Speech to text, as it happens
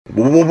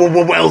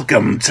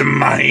Welcome to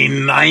my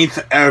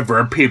 9th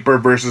ever paper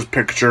versus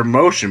picture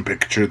motion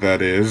picture,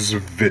 that is,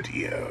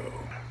 video.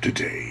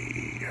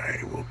 Today,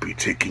 I will be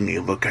taking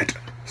a look at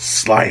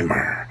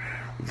Slimer,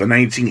 the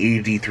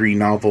 1983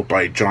 novel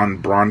by John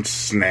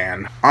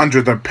Bronsnan,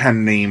 under the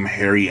pen name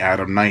Harry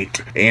Adam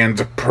Knight, and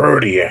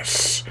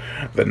Proteus,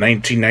 the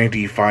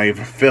 1995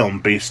 film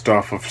based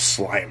off of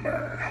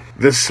Slimer.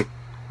 This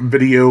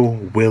video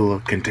will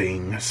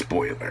contain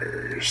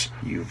spoilers.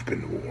 You've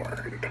been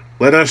warned.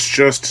 Let us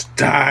just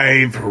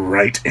dive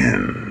right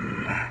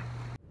in.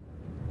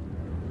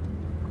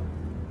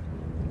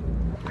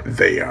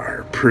 They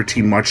are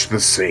pretty much the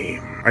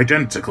same,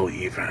 identical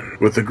even,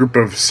 with a group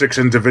of 6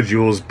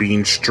 individuals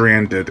being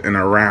stranded in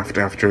a raft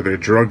after their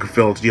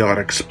drug-filled yacht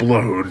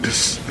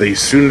explodes. They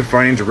soon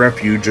find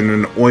refuge in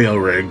an oil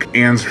rig,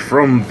 and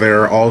from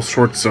there all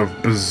sorts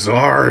of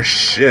bizarre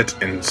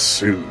shit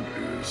ensues.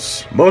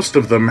 Most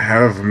of them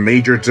have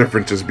major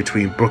differences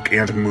between book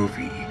and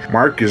movie.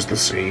 Mark is the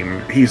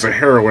same. He's a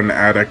heroin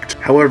addict.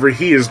 However,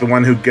 he is the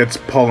one who gets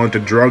Paul into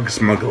drug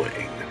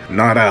smuggling,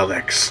 not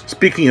Alex.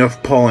 Speaking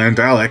of Paul and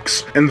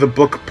Alex, in the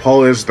book,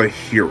 Paul is the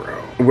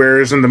hero,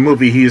 whereas in the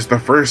movie, he's the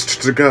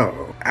first to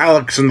go.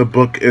 Alex in the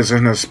book is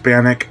an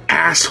Hispanic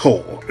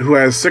asshole who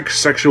has 6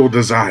 sexual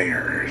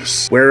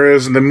desires,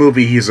 whereas in the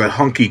movie, he's a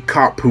hunky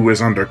cop who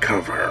is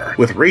undercover,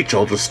 with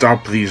Rachel to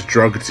stop these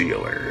drug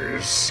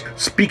dealers.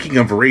 Speaking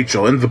of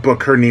Rachel, in the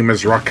book her name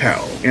is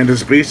Raquel, and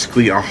is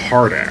basically a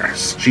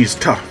hard-ass. She's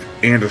tough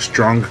and a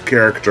strong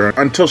character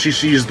until she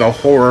sees the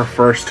horror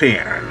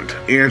firsthand,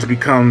 and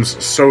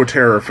becomes so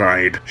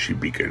terrified she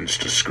begins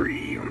to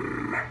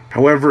scream.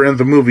 However, in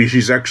the movie,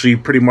 she's actually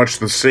pretty much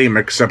the same,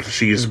 except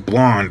she's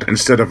blonde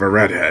instead of a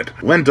redhead.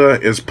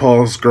 Linda is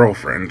Paul's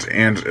girlfriend,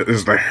 and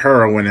is the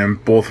heroine in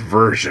both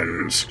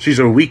versions. She's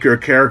a weaker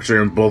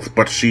character in both,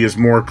 but she is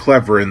more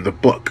clever in the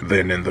book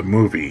than in the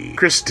movie.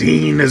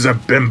 Christine is a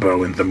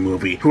bimbo in the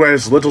movie, who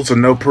has little to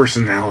no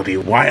personality,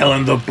 while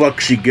in the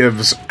book she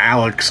gives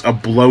Alex a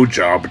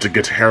blowjob to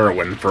get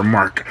heroin for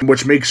Mark,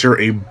 which makes her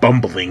a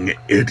bumbling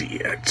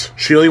idiot.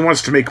 She only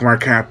wants to make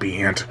Mark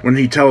happy, and when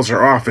he tells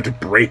her off,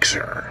 it breaks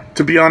her.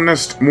 To be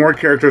honest, more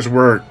characters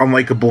were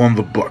unlikable in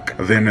the book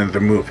than in the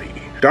movie.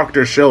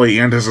 Dr. Shelley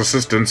and his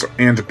assistants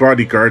and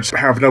bodyguards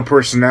have no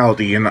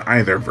personality in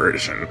either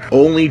version.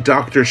 Only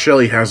Dr.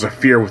 Shelley has a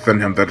fear within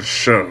him that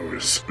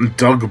shows.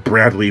 Doug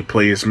Bradley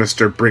plays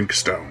Mr.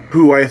 Brinkstone,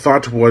 who I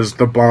thought was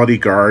the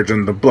bodyguard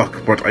in the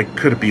book, but I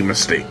could be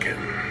mistaken.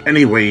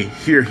 Anyway,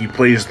 here he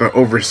plays the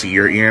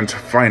overseer and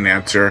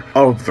financer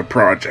of the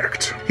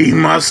project. He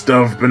must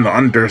have been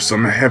under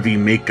some heavy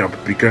makeup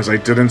because I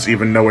didn't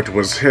even know it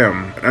was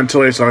him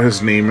until I saw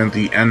his name in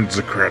the end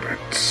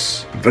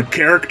credits. The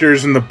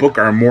characters in the book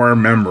are more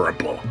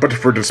memorable, but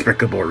for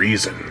despicable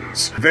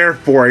reasons.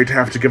 Therefore, I'd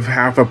have to give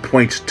half a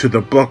point to the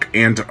book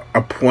and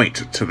a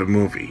point to the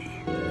movie.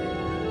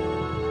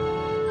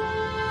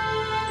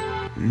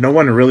 No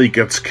one really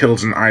gets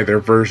killed in either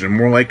version,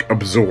 more like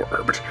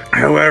absorbed.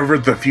 However,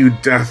 the few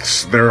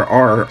deaths there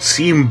are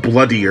seem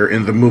bloodier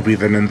in the movie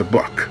than in the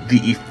book. The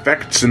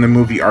effects in the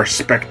movie are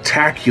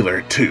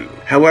spectacular too.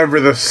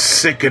 However, the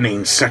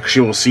sickening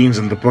sexual scenes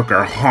in the book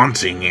are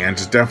haunting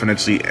and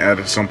definitely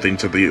add something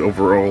to the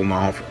overall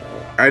novel.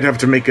 I'd have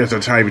to make it a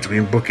tie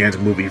between book and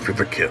movie for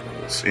the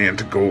kills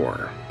and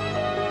gore.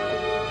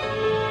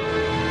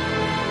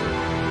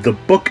 The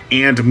book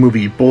and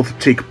movie both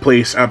take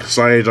place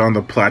outside on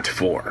the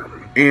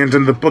platform, and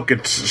in the book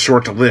it's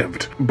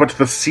short-lived, but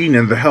the scene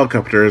in the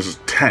helicopter is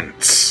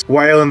tense,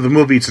 while in the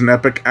movie it's an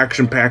epic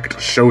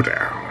action-packed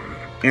showdown.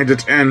 And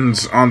it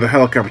ends on the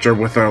helicopter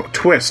with a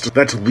twist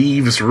that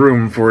leaves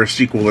room for a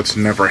sequel that's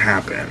never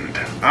happened.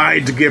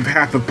 I'd give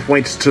half a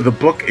point to the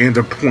book and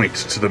a point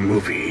to the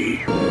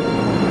movie.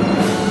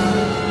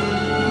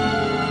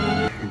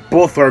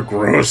 Both are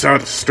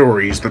gross-out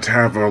stories that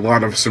have a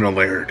lot of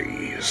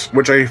similarities,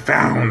 which I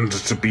found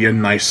to be a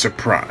nice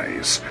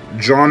surprise.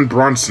 John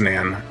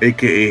Bronsnan,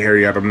 aka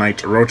Harry Adam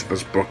Knight, wrote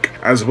this book,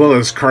 as well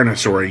as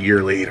Carnosaur a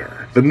year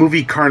later. The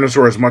movie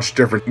Carnosaur is much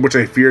different, which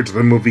I feared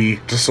the movie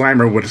to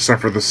Slimer would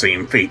suffer the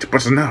same fate,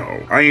 but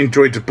no. I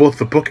enjoyed both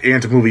the book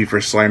and movie for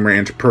Slimer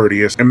and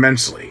Proteus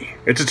immensely.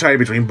 It's a tie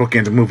between book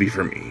and movie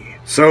for me.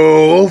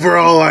 So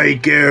overall I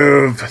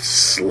give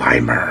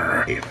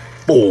Slimer a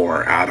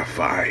 4 out of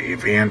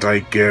 5, and I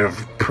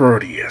give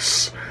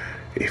Proteus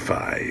a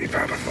 5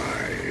 out of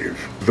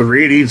 5. The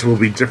ratings will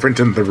be different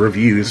in the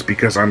reviews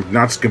because I'm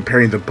not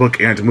comparing the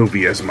book and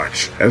movie as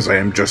much, as I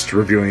am just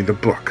reviewing the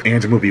book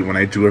and movie when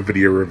I do a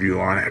video review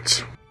on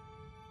it.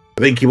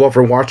 Thank you all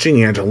for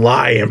watching, and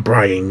I am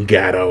Brian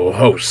Gatto,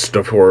 host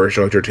of Horror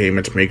Show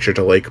Entertainment. Make sure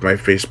to like my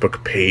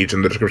Facebook page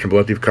in the description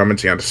below, leave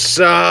comments, and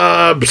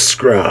subscribe!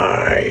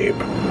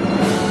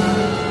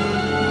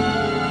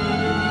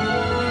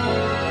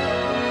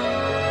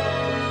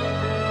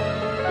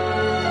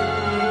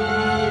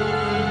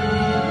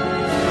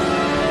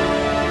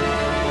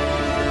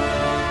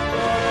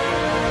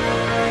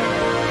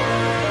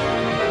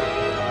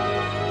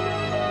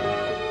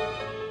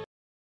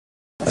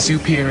 A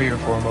superior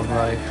form of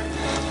life.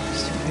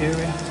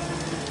 Superior?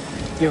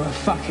 You're a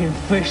fucking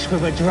fish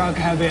with a drug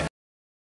habit.